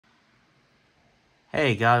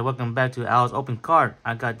Hey guys, welcome back to Al's Open Cart.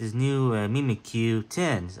 I got this new Mimikyu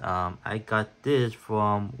tins. I got this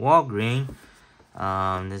from Walgreens.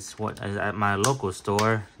 This is what is at my local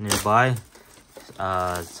store nearby.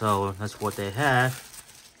 So that's what they have.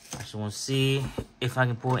 I just want to see if I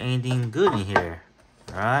can pull anything good in here.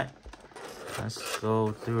 All right, let's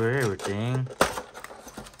go through everything.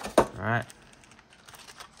 All right.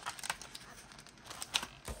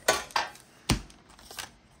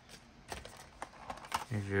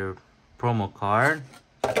 Here's your promo card.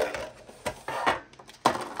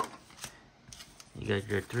 You got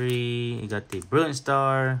your three. You got the Brilliant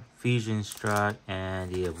Star, Fusion Strike,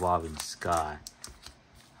 and the Evolving Sky.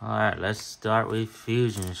 Alright, let's start with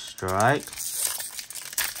Fusion Strike.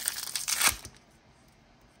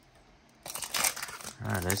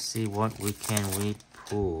 Alright, let's see what we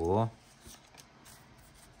pull.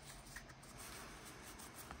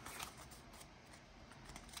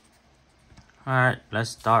 Alright,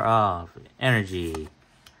 let's start off. Energy.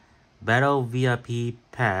 Battle VIP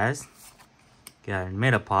Pass. Got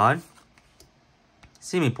Metapod.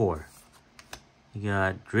 Semi-Pour. You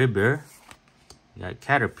got Dribbler. You got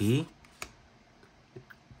Caterpie.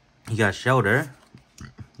 You got Shoulder.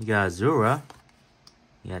 You got Zura.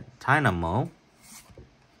 You got Dynamo.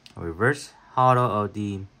 A reverse hollow of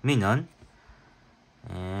the Minion.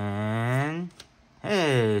 And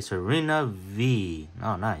hey, Serena V.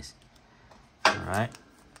 Oh, nice. Alright.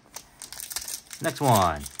 Next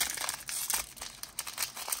one.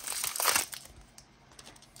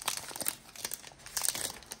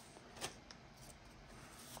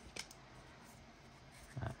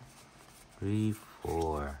 Right. 3,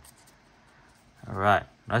 4. Alright.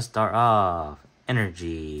 Let's start off.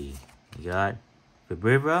 Energy. You got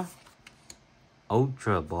Vibra.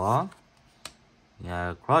 Ultra Ball. You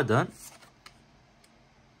got Crawdon.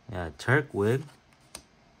 You got Turtwig.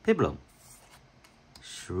 Piplup.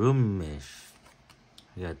 Shroomish.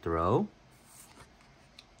 You got Throw.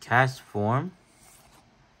 Cast Form.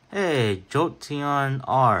 Hey, Jolteon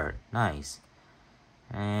Art. Nice.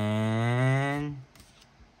 And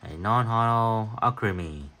a non-hollow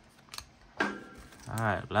Alchemy.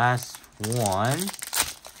 Alright, last one.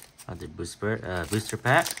 Of the booster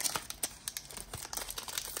pack.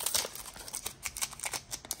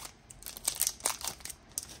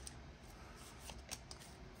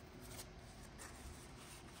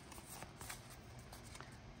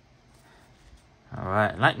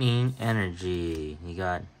 Alright, Lightning Energy. You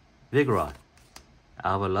got Vigoroth,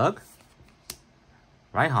 Avalugg,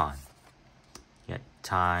 Raihan. You got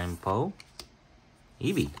Tympole,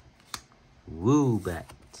 Eevee, Woobat.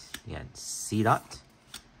 You got Seedot,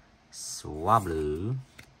 Swablu,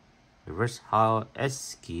 Reverse Hollow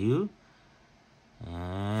SQ,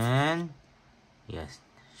 and yes,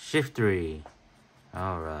 Shiftry.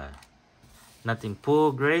 Alright, nothing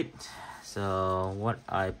pulled great. So what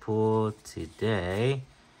I pulled today,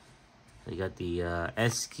 you got the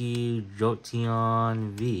SQ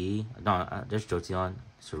Jolteon V, no, there's Jolteon,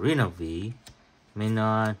 Serena V,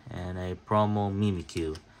 Minion, and a promo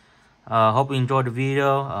Mimikyu. Hope you enjoyed the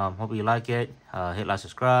video. Hope you like it. Hit like,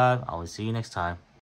 subscribe. I will see you next time.